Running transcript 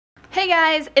Hey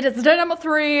guys, it is day number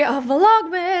 3 of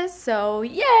Vlogmas, so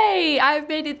yay! I've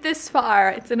made it this far.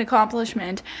 It's an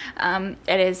accomplishment.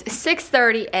 It is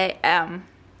 6:30 a.m.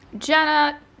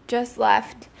 Jenna just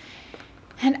left,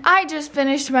 and I just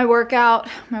finished my workout.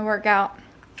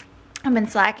 I've been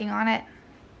slacking on it,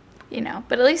 you know,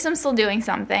 but at least I'm still doing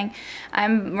something.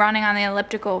 I'm running on the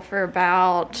elliptical for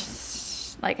about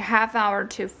like a half hour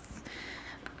to,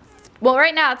 well,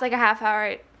 right now it's like a half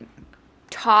hour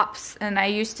tops, and I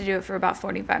used to do it for about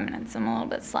 45 minutes. I'm a little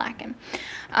bit slacking.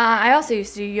 I also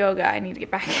used to do yoga. I need to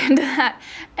get back into that.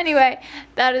 Anyway,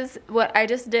 that is what I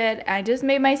just did. I just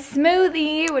made my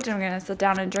smoothie, which I'm going to sit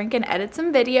down and drink and edit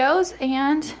some videos.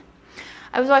 And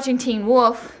I was watching Teen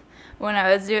Wolf when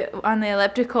I was on the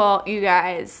elliptical. You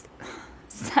guys,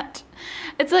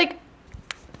 it's like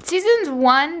seasons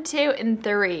 1, 2, and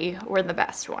 3 were the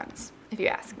best ones, if you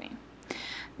ask me.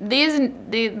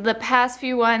 The past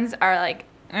few ones are like,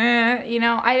 you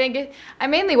know, I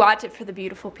mainly watch it for the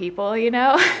beautiful people, you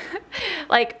know?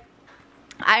 Like,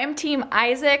 I am team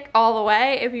Isaac all the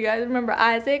way, if you guys remember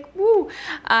Isaac. Woo!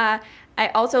 I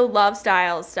also love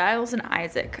Styles. Styles and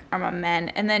Isaac are my men,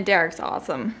 and then Derek's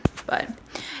awesome. But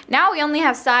now we only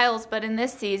have Styles, but in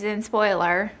this season,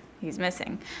 spoiler, he's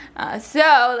missing. So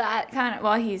that kind of,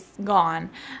 well, he's gone,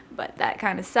 but that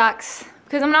kind of sucks,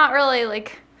 because I'm not really,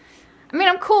 like, I mean,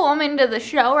 I'm cool, I'm into the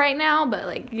show right now, but,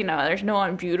 like, you know, there's no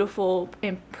one beautiful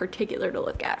in particular to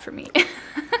look at for me.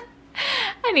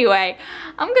 Anyway,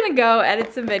 I'm gonna go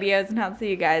edit some videos, and I'll see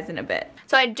you guys in a bit.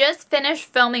 So I just finished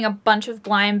filming a bunch of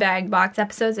blind bag box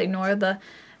episodes. Ignore the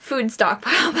food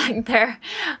stockpile back there.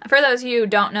 For those of you who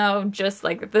don't know, just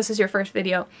like if this is your first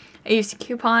video, I used to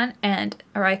coupon,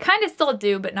 or I kind of still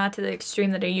do, but not to the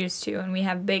extreme that I used to, and we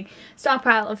have a big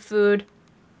stockpile of food,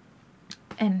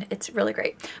 and it's really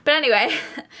great. But anyway,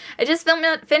 I just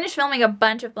finished filming a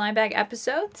bunch of blind bag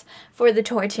episodes for the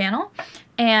toy channel.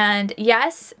 And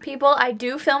yes, people, I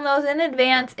do film those in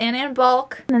advance and in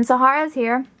bulk. And then Sahara's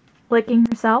here, licking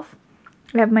herself.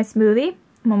 I have my smoothie.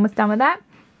 I'm almost done with that.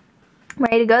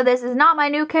 Ready to go. This is not my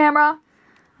new camera,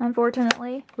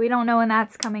 unfortunately. We don't know when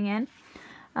that's coming in.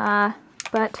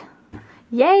 But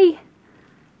yay!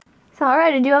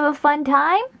 Sahara, did you have a fun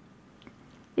time?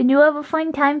 Did you have a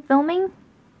fun time filming?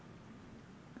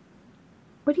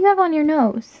 What do you have on your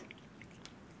nose?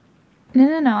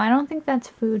 No, I don't think that's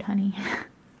food, honey.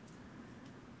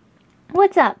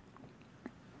 What's up?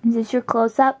 Is this your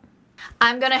close-up?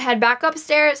 I'm gonna head back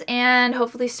upstairs and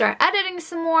hopefully start editing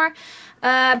some more.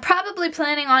 Probably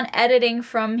planning on editing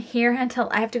from here until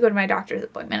I have to go to my doctor's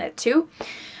appointment at 2.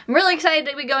 I'm really excited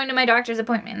to be going to my doctor's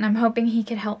appointment, and I'm hoping he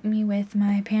could help me with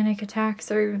my panic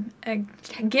attacks, or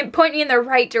point me in the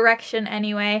right direction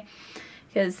anyway.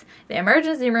 Because the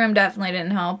emergency room definitely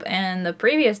didn't help, and the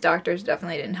previous doctors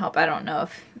definitely didn't help. I don't know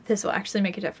if this will actually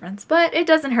make a difference, but it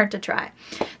doesn't hurt to try.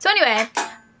 So anyway,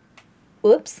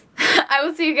 whoops, I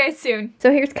will see you guys soon.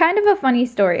 So here's kind of a funny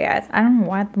story, guys. I don't know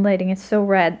why the lighting is so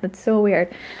red. That's so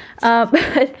weird.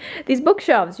 But these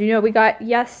bookshelves, you know, we got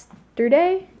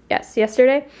yesterday? Yes,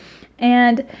 yesterday.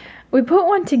 And we put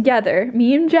one together,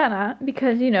 me and Jenna,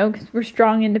 because, you know, 'cause we're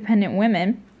strong, independent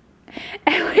women.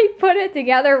 And we put it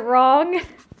together wrong.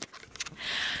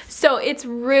 So it's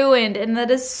ruined, and that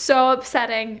is so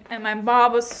upsetting. And my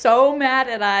mom was so mad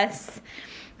at us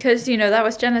because, you know, that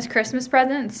was Jenna's Christmas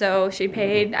present. So she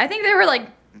paid, I think they were like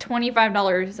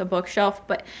 $25 a bookshelf,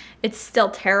 but it's still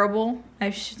terrible.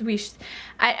 I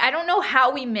don't know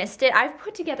how we missed it. I've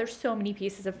put together so many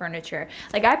pieces of furniture.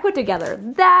 Like, I put together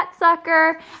that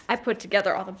sucker. I put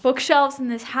together all the bookshelves in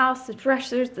this house, the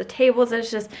dressers, the tables.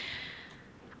 It's just,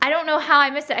 I don't know how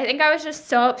I missed it. I think I was just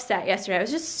so upset yesterday. I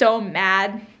was just so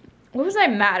mad. What was I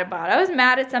mad about? I was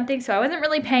mad at something, so I wasn't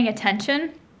really paying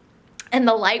attention. And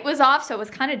the light was off, so it was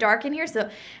kind of dark in here. So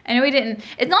I know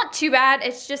it's not too bad.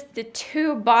 It's just the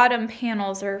 2 bottom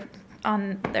panels are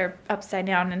they're upside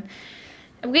down. And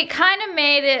we kind of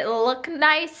made it look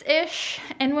nice-ish.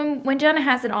 And when Jenna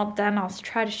has it all done, I'll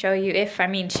try to show you I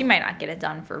mean, she might not get it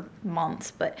done for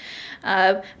months, but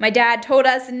my dad told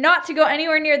us not to go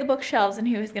anywhere near the bookshelves, and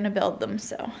he was gonna build them,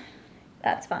 so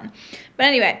that's fun. But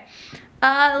anyway,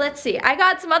 let's see. I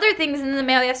got some other things in the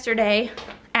mail yesterday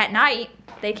at night.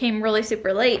 They came really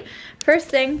super late. First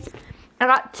thing, I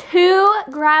got 2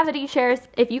 gravity chairs.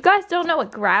 If you guys don't know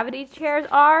what gravity chairs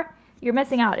are, you're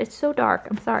missing out. It's so dark.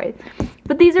 I'm sorry.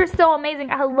 But these are so amazing.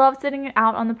 I love sitting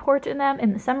out on the porch in them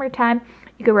in the summertime.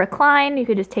 You could recline. You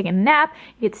could just take a nap.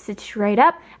 You get to sit straight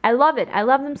up. I love it. I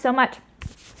love them so much.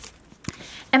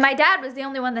 And my dad was the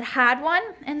only one that had one,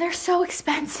 and they're so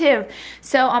expensive.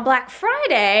 So on Black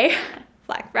Friday,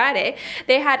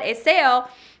 they had a sale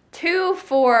 2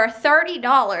 for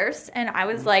 $30, and I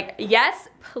was like, yes,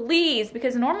 please,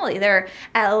 because normally they're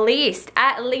at least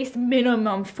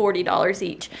minimum $40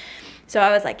 each. So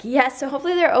I was like, yes, so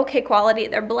hopefully they're okay quality.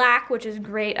 They're black, which is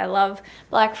great. I love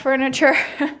black furniture.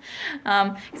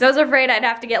 Because I was afraid I'd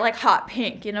have to get like hot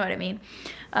pink, you know what I mean?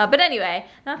 But anyway,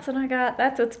 that's what I got.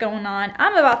 That's what's going on.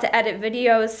 I'm about to edit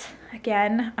videos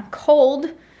again. I'm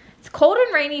cold. It's a cold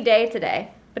and rainy day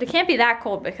today, but it can't be that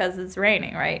cold because it's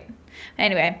raining, right?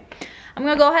 Anyway, I'm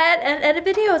gonna go ahead and edit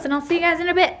videos, and I'll see you guys in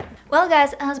a bit. Well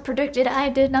guys, as predicted, I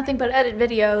did nothing but edit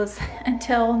videos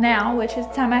until now, which is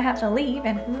the time I have to leave,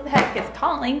 and who the heck is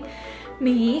calling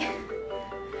me?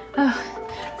 Oh,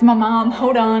 it's my mom,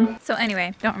 hold on. So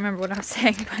anyway, don't remember what I was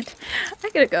saying, but I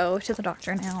gotta go to the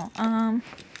doctor now. A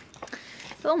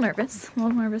little nervous, a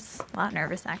lot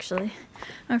nervous actually.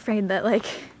 I'm afraid that like,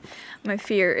 my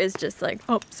fear is just like,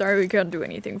 oh, sorry, we can't do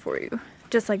anything for you.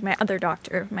 Just like my other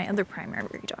doctor, my other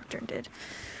primary doctor did,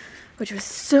 which was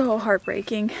so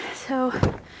heartbreaking. So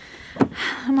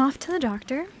I'm off to the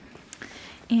doctor,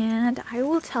 and I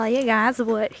will tell you guys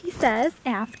what he says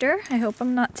after. I hope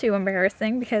I'm not too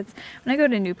embarrassing, because when I go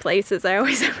to new places, I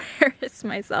always embarrass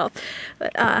myself.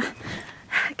 But I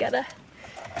gotta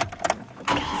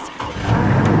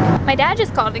start. My dad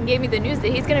just called and gave me the news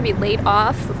that he's gonna be laid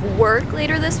off of work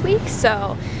later this week,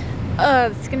 so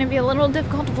it's gonna be a little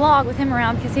difficult to vlog with him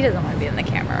around because he doesn't want to be in the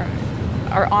camera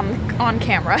or on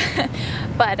camera.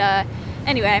 But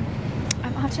anyway,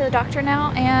 I'm off to the doctor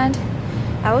now, and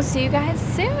I will see you guys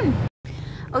soon.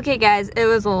 Okay guys, it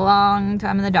was a long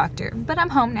time in the doctor, but I'm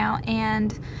home now,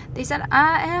 and they said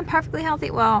I am perfectly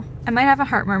healthy. Well, I might have a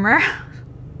heart murmur,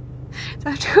 so I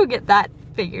have to go get that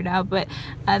figured out, but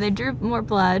they drew more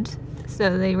blood.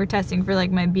 So they were testing for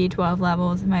like my B12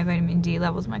 levels, my vitamin D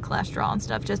levels, my cholesterol and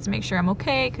stuff, just to make sure I'm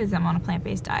okay, because I'm on a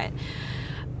plant-based diet.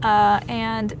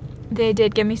 And they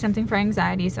did give me something for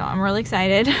anxiety, so I'm really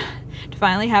excited to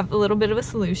finally have a little bit of a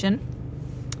solution.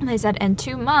 They said in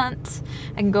 2 months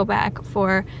I can go back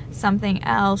for something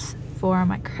else for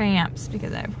my cramps,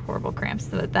 because I have horrible cramps,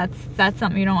 so that's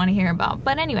something you don't want to hear about.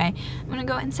 But anyway, I'm gonna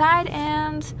go inside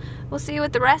and we'll see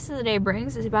what the rest of the day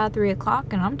brings. It's about 3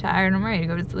 o'clock and I'm tired. I'm ready to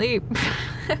go to sleep.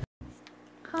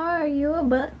 Are you a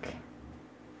book?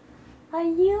 Are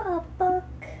you a book?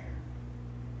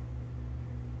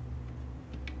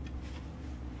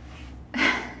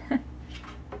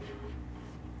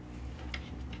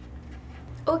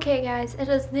 Okay guys, it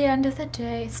is the end of the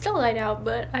day. It's still light out,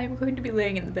 but I'm going to be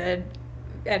laying in the bed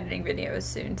editing videos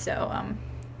soon, so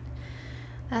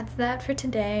that's that for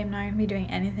today. I'm not going to be doing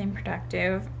anything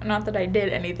productive. Not that I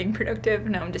did anything productive.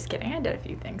 No, I'm just kidding. I did a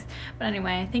few things. But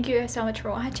anyway, thank you guys so much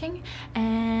for watching,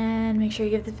 and make sure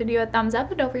you give this video a thumbs up,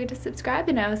 and don't forget to subscribe,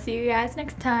 and I will see you guys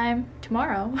next time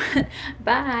tomorrow.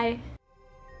 Bye!